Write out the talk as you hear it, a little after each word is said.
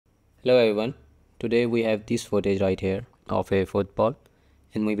Hello everyone, today we have this footage right here of a football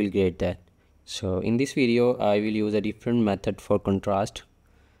and we will grade that. So in this video I will use a different method for contrast,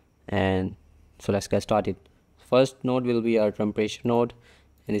 and so let's get started. First node will be our temperature node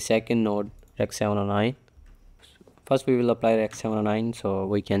and the second node Rec 709. First we will apply Rec 709 so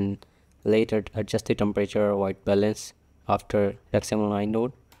we can later adjust the temperature or white balance after Rec 709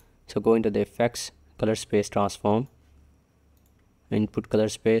 node. So go into the effects, color space transform, input color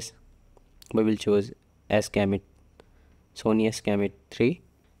space. We will choose S gamut, Sony S gamut 3,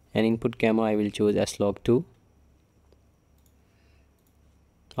 and input gamma I will choose S log 2.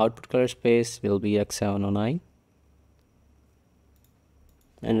 Output color space will be X709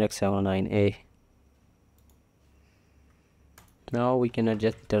 and X709A. Now we can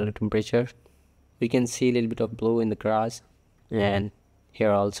adjust the temperature. We can see a little bit of blue in the grass and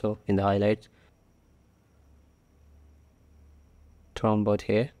here also in the highlights, around about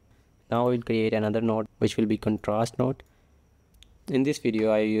here. Now we'll create another node which will be contrast node. In this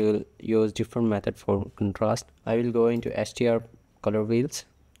video I will use different method for contrast. I will go into STR color wheels,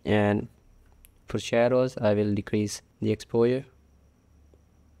 and for shadows I will decrease the exposure,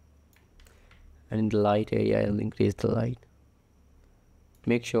 and in the light area I will increase the light.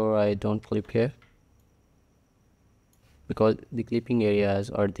 Make sure I don't clip here because the clipping areas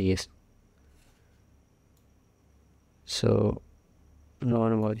are these. So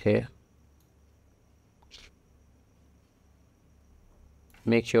around about here.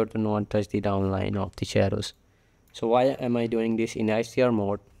 Make sure to not touch the downline of the shadows. So why am I doing this in STR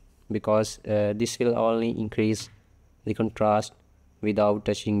mode? Because this will only increase the contrast without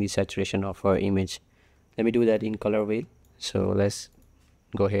touching the saturation of our image. Let me do that in color wheel. So let's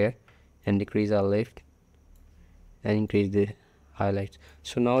go here and decrease our lift and increase the highlights.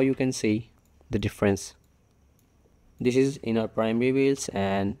 So now you can see the difference. This is in our primary wheels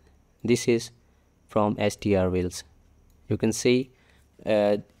and this is from STR wheels. You can see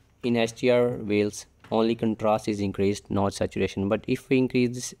in STR wheels only contrast is increased, not saturation. But if we increase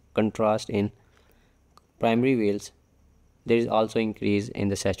this contrast in primary wheels, there is also increase in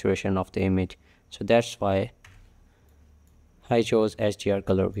the saturation of the image. So that's why I chose STR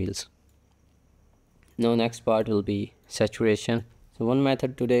color wheels. Now next part will be saturation. So one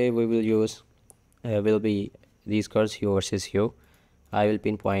method today we will use will be these colors, hue versus hue. I will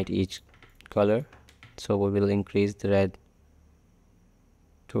pinpoint each color. So we will increase the red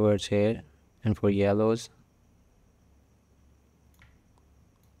towards here, and for yellows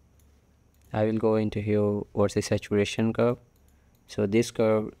I will go into hue versus saturation curve. So this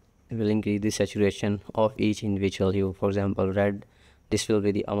curve will increase the saturation of each individual hue. For example, red, this will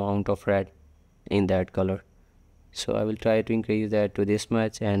be the amount of red in that color. So I will try to increase that to this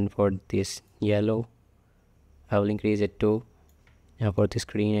much, and for this yellow I will increase it too, and for this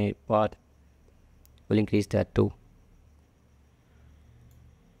green part will increase that too.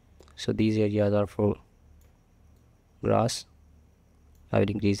 So these areas are for grass, I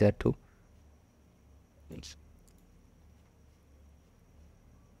will increase that too.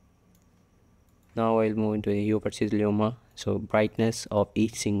 Now I will move into the hue versus luma, so brightness of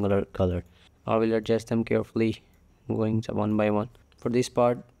each singular color. I will adjust them carefully, going one by one. For this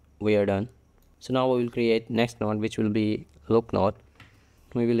part we are done. So now we will create next node, which will be look node.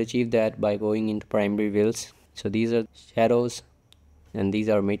 We will achieve that by going into primary wheels. So these are shadows and these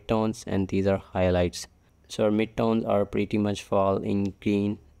are midtones and these are highlights. So our midtones are pretty much fall in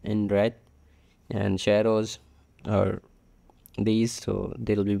green and red, and shadows are these, so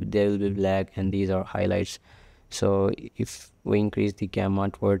there will be black, and these are highlights. So if we increase the gamma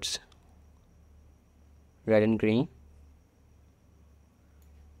towards red and green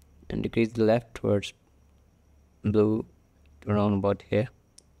and decrease the left towards blue around about here,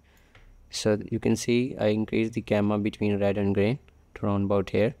 so you can see I increase the gamma between red and green to around about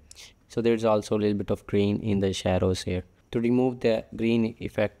here. So there's also a little bit of green in the shadows here. To remove the green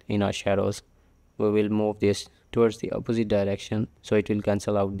effect in our shadows, we will move this towards the opposite direction, so it will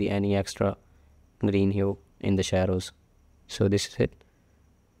cancel out the any extra green hue in the shadows. So this is it.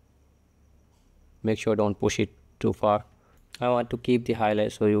 Make sure don't push it too far. I want to keep the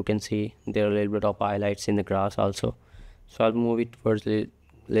highlights, so you can see there are a little bit of highlights in the grass also. So I'll move it towards a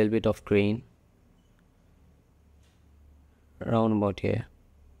little bit of green around about here.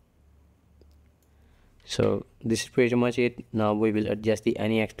 So this is pretty much it. Now we will adjust the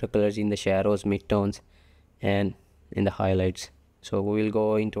any extra colors in the shadows, midtones and in the highlights. So we will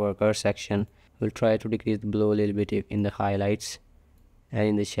go into our color section. We'll try to decrease the blue a little bit in the highlights and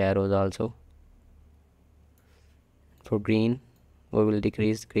in the shadows also. For green we will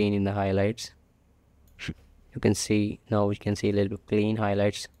decrease green in the highlights. You can see now we can see a little bit clean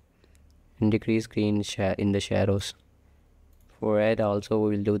highlights decrease green in the shadows. For red also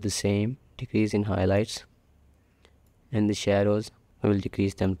we will do the same, decrease in highlights, and the shadows we will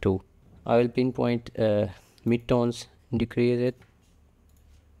decrease them too. I will pinpoint midtones, decrease it,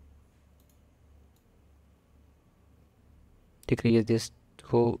 decrease this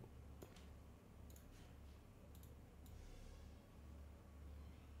to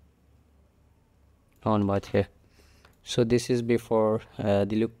on what here. So this is before the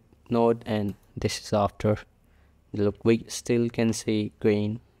look node, and this is after the look. We still can see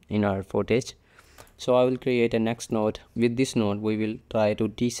green in our footage. So I will create a next node. With this node we will try to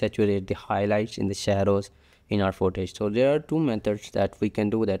desaturate the highlights in the shadows in our footage. So there are two methods that we can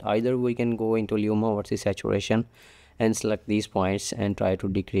do that. Either we can go into Luma versus saturation and select these points and try to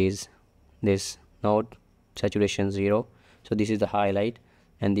decrease this node saturation 0. So this is the highlight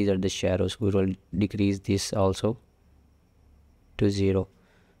and these are the shadows. We will decrease this also to 0.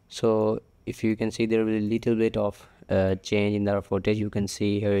 So if you can see, there will be a little bit of change in our footage. You can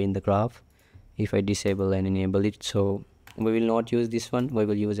see here in the graph if I disable and enable it. So we will not use this one, we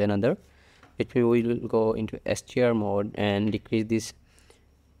will use another. We will go into STR mode and decrease this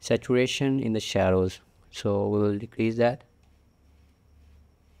saturation in the shadows. So we will decrease that.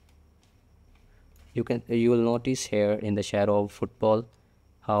 You will notice here in the shadow of football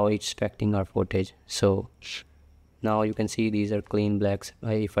how it's affecting our footage. So now you can see these are clean blacks.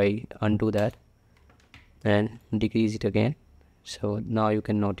 If I undo that and decrease it again, so now you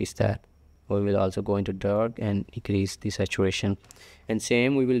can notice that. We will also go into dark and decrease the saturation, and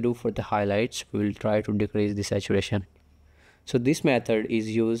same we will do for the highlights. We will try to decrease the saturation. So this method is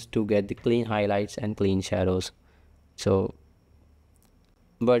used to get the clean highlights and clean shadows. So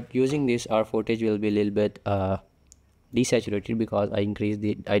but using this our footage will be a little bit desaturated because I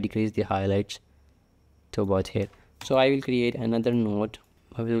decrease the highlights to about here. So I will create another node.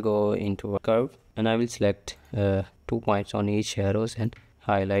 I will go into a curve and I will select 2 points on each shadows and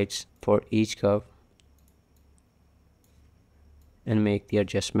highlights for each curve and make the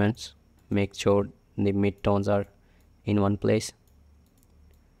adjustments. Make sure the midtones are in one place.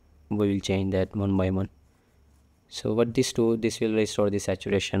 We will change that one by one. So what this do, this will restore the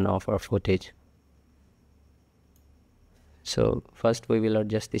saturation of our footage. So first we will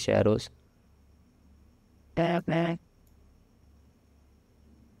adjust the shadows.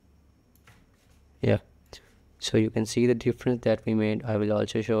 Yeah, so you can see the difference that we made. I will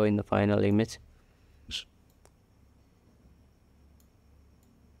also show in the final image.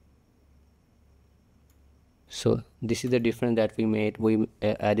 So this is the difference that we made. We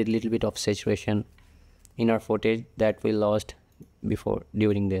added a little bit of saturation in our footage that we lost before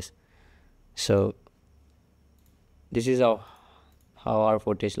during this. So this is how our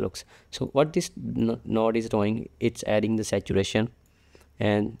footage looks. So what this node is doing, it's adding the saturation,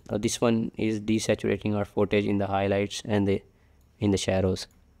 and this one is desaturating our footage in the highlights and in the shadows.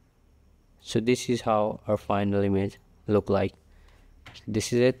 So this is how our final image look like.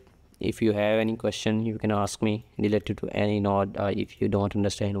 This is it. If you have any question, you can ask me related to any node. If you don't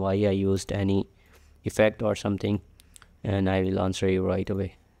understand why I used any effect or something, and I will answer you right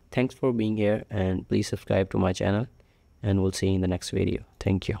away. Thanks for being here, and please subscribe to my channel, and we'll see you in the next video.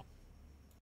 Thank you.